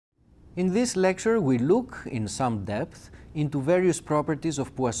In this lecture, we look in some depth into various properties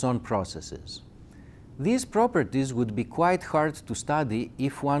of Poisson processes. These properties would be quite hard to study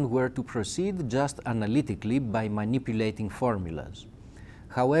if one were to proceed just analytically by manipulating formulas.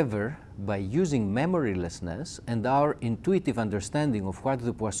 However, by using memorylessness and our intuitive understanding of what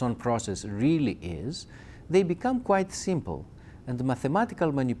the Poisson process really is, they become quite simple, and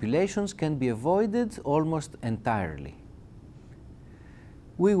mathematical manipulations can be avoided almost entirely.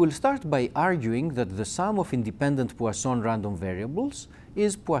 We will start by arguing that the sum of independent Poisson random variables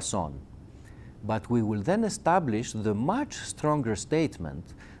is Poisson. But we will then establish the much stronger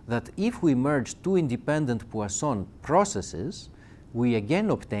statement that if we merge two independent Poisson processes, we again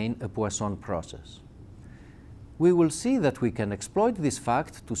obtain a Poisson process. We will see that we can exploit this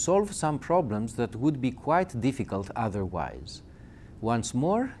fact to solve some problems that would be quite difficult otherwise. Once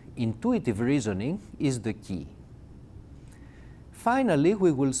more, intuitive reasoning is the key. Finally,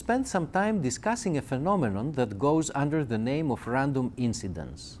 we will spend some time discussing a phenomenon that goes under the name of random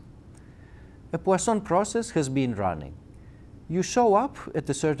incidence. A Poisson process has been running. You show up at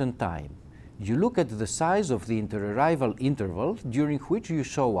a certain time. You look at the size of the interarrival interval during which you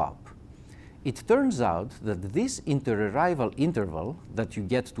show up. It turns out that this interarrival interval that you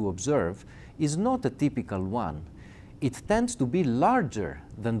get to observe is not a typical one. It tends to be larger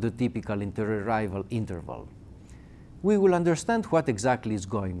than the typical interarrival interval. We will understand what exactly is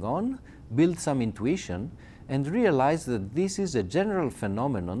going on, build some intuition, and realize that this is a general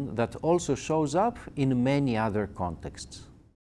phenomenon that also shows up in many other contexts.